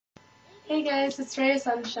Hey guys, it's Ray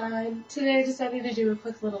Sunshine. Today I decided to do a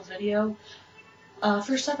quick little video.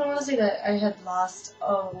 First off, I want to say that I had lost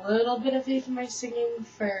a little bit of faith in my singing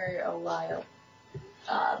for a while.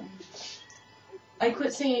 I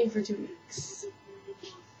quit singing for 2 weeks.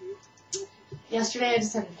 Yesterday I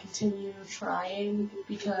decided to continue trying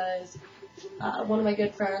because one of my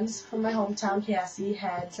good friends from my hometown, Cassie,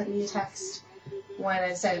 had sent me a text when I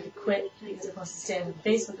decided to quit because I posted stand on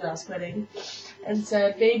Facebook that I was quitting, and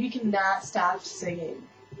said, "Babe, you cannot stop singing.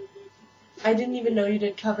 I didn't even know you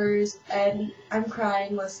did covers, and I'm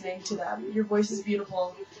crying listening to them. Your voice is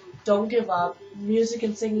beautiful. Don't give up. Music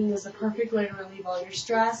and singing is the perfect way to relieve all your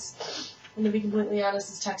stress." And to be completely honest,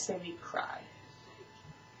 this text made me cry.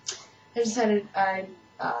 I decided I'd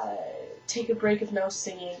take a break of no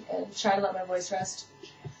singing and try to let my voice rest,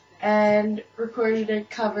 and recorded a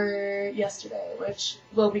cover yesterday, which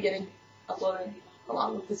will be getting uploaded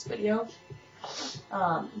along with this video.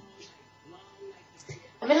 I've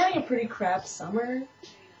been having a pretty crap summer,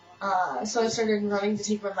 so I started running to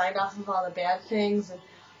take my mind off of all the bad things, and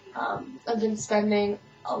I've been spending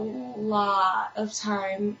a lot of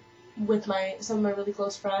time with some of my really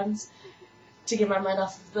close friends to get my mind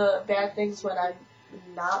off of the bad things when I'm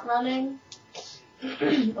not running,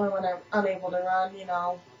 or when I'm unable to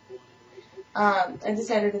run, I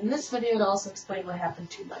decided in this video to also explain what happened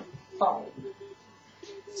to my phone.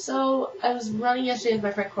 So, I was running yesterday with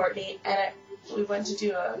my friend Courtney, and we went to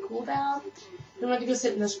do a cool down. We went to go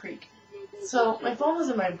sit in this creek. So, my phone was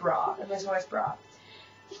in my bra, in my sports bra.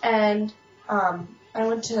 And, I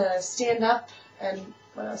went to stand up, and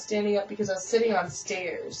when I was standing up, because I was sitting on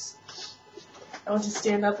stairs, I went to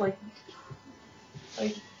stand up like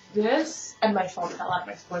this, and my phone fell out of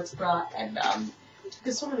my sports bra, and, took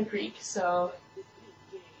a swim in the creek. So,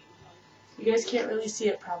 you guys can't really see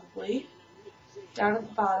it probably. Down at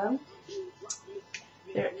the bottom,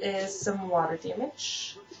 there is some water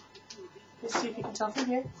damage. Let's see if you can tell from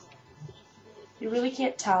here. You really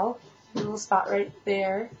can't tell. A little spot right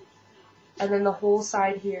there. And then the whole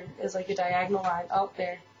side here is like a diagonal line out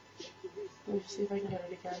there. Let me see if I can get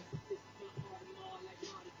it again.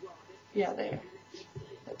 Yeah, there.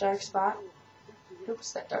 That dark spot.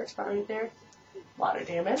 Oops, that dark spot right there. Water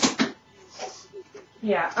damage.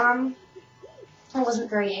 Yeah, I wasn't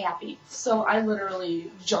very happy, so I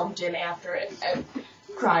literally jumped in after it and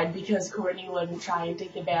cried because Courtney wouldn't try and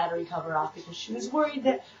take the battery cover off because she was worried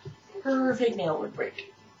that her fake nail would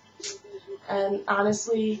break. And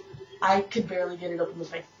honestly, I could barely get it open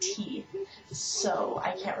with my teeth, so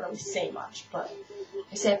I can't really say much, but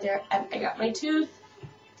I sat there and I got my tooth,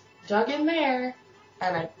 dug in there,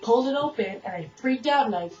 and I pulled it open, and I freaked out,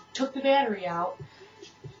 and I took the battery out,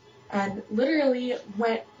 and literally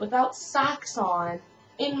went without socks on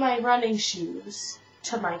in my running shoes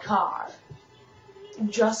to my car,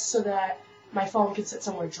 just so that my phone could sit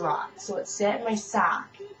somewhere dry. So it sat in my sock,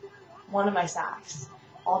 one of my socks,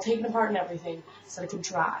 all taken apart and everything, so it could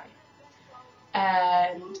dry.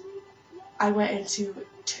 And I went into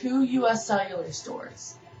 2 U.S. cellular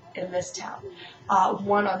stores in this town.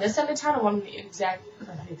 One on this end of town and one on the exact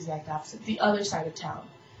opposite, the other side of town.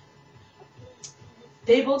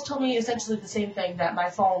 They both told me essentially the same thing, that my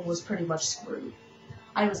phone was pretty much screwed.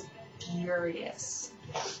 I was furious.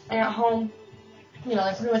 I got home, they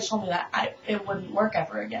pretty much told me that it wouldn't work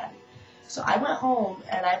ever again. So I went home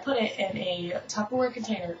and I put it in a Tupperware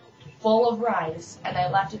container full of rice, and I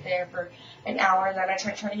left it there for an hour, and then I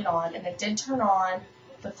tried turning it on, and it did turn on,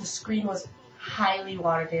 but the screen was highly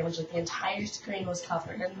water damaged. Like, the entire screen was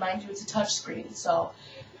covered, and mind you, it's a touch screen, so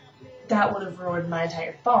that would have ruined my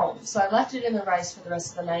entire phone. So I left it in the rice for the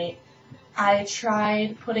rest of the night. I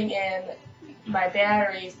tried putting in my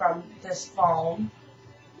battery from this phone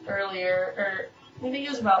earlier, or maybe it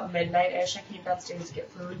was about midnight. I came downstairs to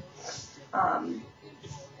get food.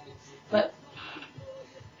 But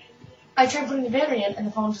I tried putting the battery in, and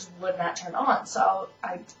the phone just would not turn on. So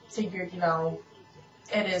I figured,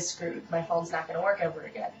 it is screwed. My phone's not going to work ever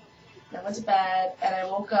again. And I went to bed, and I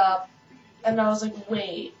woke up, and I was like,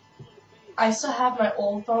 wait. I still have my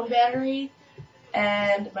old phone battery,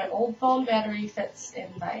 and my old phone battery fits in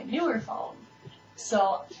my newer phone.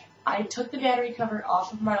 So I took the battery cover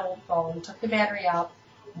off of my old phone, took the battery out,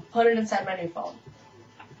 and put it inside my new phone.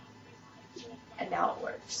 And now it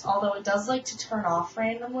works. Although it does like to turn off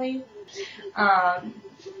randomly.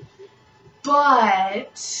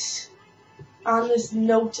 But on this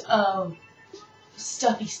note of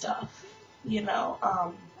stuffy stuff,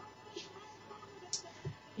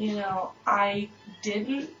 I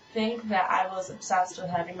didn't think that I was obsessed with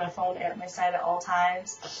having my phone at my side at all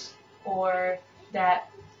times, or that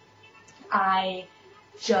I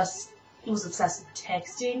just was obsessed with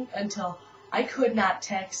texting until I could not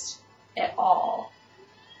text at all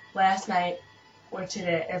last night or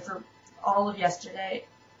today, or for all of yesterday,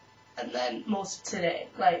 and then most of today,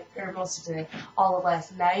 all of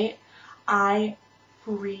last night. I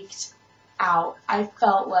freaked out. I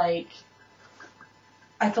felt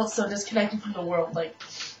so disconnected from the world. Like,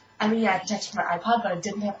 I mean, yeah, I could text from my iPod, but I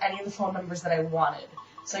didn't have any of the phone numbers that I wanted,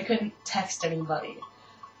 so I couldn't text anybody.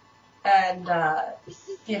 And,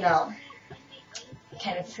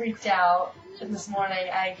 kind of freaked out. And this morning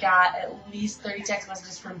I got at least 30 text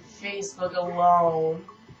messages from Facebook alone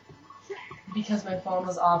because my phone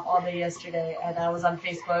was off all day yesterday, and I was on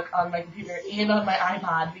Facebook on my computer and on my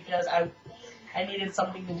iPod because I needed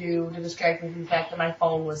something to do to distract me from the fact that my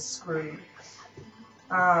phone was screwed.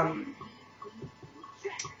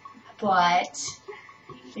 But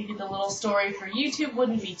figured the little story for YouTube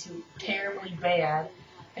wouldn't be too terribly bad.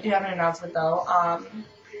 I do have an announcement though.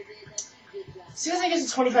 As soon as I get to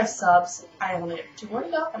 25 subs, I only have 2 more to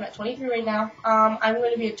go. I'm at 23 right now. I'm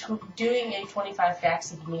going to be doing a 25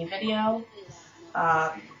 facts of me video.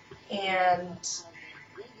 And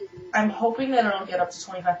I'm hoping that it'll get up to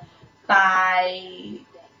 25 by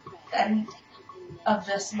the end of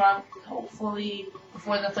this month, hopefully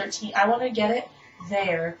before the 13th. I want to get it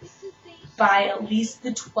there by at least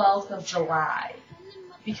the 12th of July.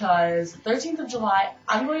 Because the 13th of July,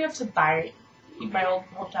 I'm going up to my old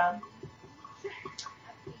hometown.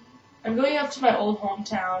 I'm going up to my old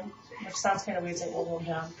hometown, which sounds kind of weird saying old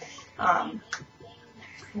hometown,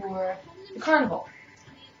 for the carnival.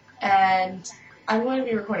 And I'm going to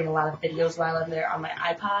be recording a lot of videos while I'm there on my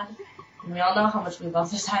iPod. And we all know how much we love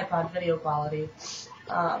this iPod video quality.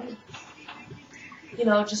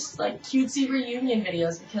 Just like cutesy reunion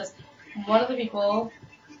videos, because one of the people,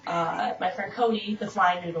 my friend Cody, the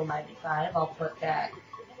Flying Noodle 95, I'll put that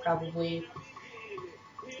probably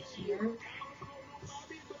here.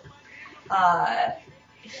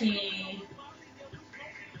 He,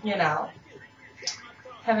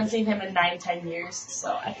 haven't seen him in 9-10 years,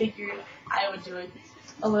 so I figured I would do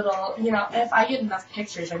a little, if I get enough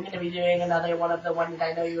pictures, I'm going to be doing another one of the When Did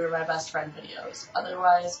I Know You Were My Best Friend videos.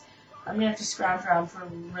 Otherwise, I'm going to have to scrounge around for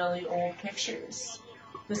really old pictures.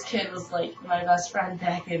 This kid was, like, my best friend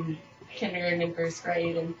back in kindergarten and first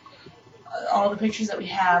grade, and all the pictures that we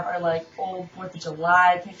have are, like, old 4th of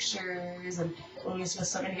July pictures, and when we used to go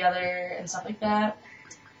swimming together and stuff like that.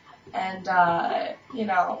 And,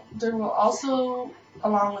 there will also,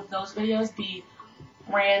 along with those videos, be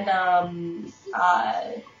random,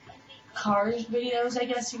 cars videos, I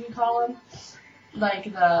guess you could call them. Like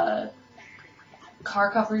the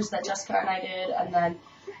car covers that Jessica and I did, and then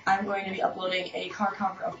I'm going to be uploading a car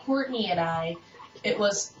cover of Courtney and I. It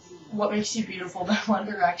was What Makes You Beautiful by One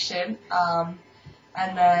Direction.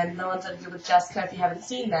 And then the ones I did with Jessica, if you haven't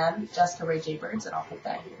seen them, Jessica Rayjaybirds, and I'll put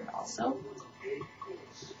that here also.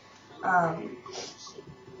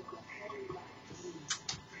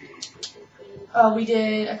 We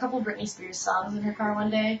did a couple Britney Spears songs in her car one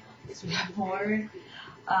day, because we got bored.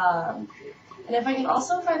 And if I can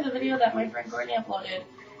also find the video that my friend Courtney uploaded,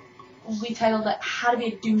 we titled it How to Be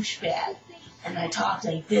a Douchebag. And I talked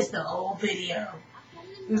like this the whole video.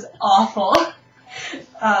 It was awful.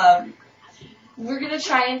 We're going to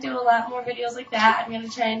try and do a lot more videos like that. I'm going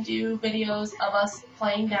to try and do videos of us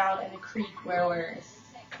playing down in the creek where we're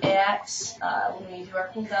at when we do our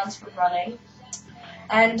cool downs from running.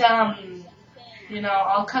 And,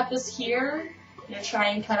 I'll cut this here. I'm going to try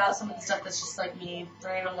and cut out some of the stuff that's just like me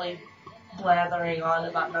randomly blathering on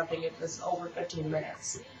about nothing if this is over 15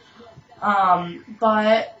 minutes. There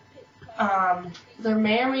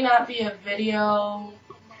may or may not be a video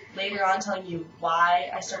later on telling you why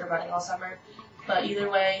I started running all summer. But either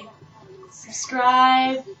way,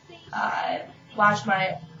 subscribe, watch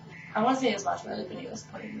my other videos,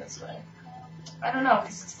 put it this way. I don't know,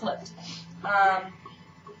 because it's flipped.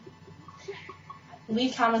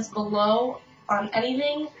 Leave comments below on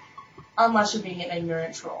anything, unless you're being an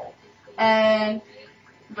ignorant troll. And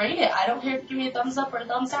rate it. I don't care if you give me a thumbs up or a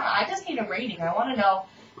thumbs down. I just need a rating. I want to know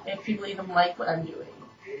if people even like what I'm doing.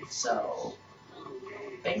 So,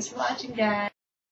 thanks for watching, guys.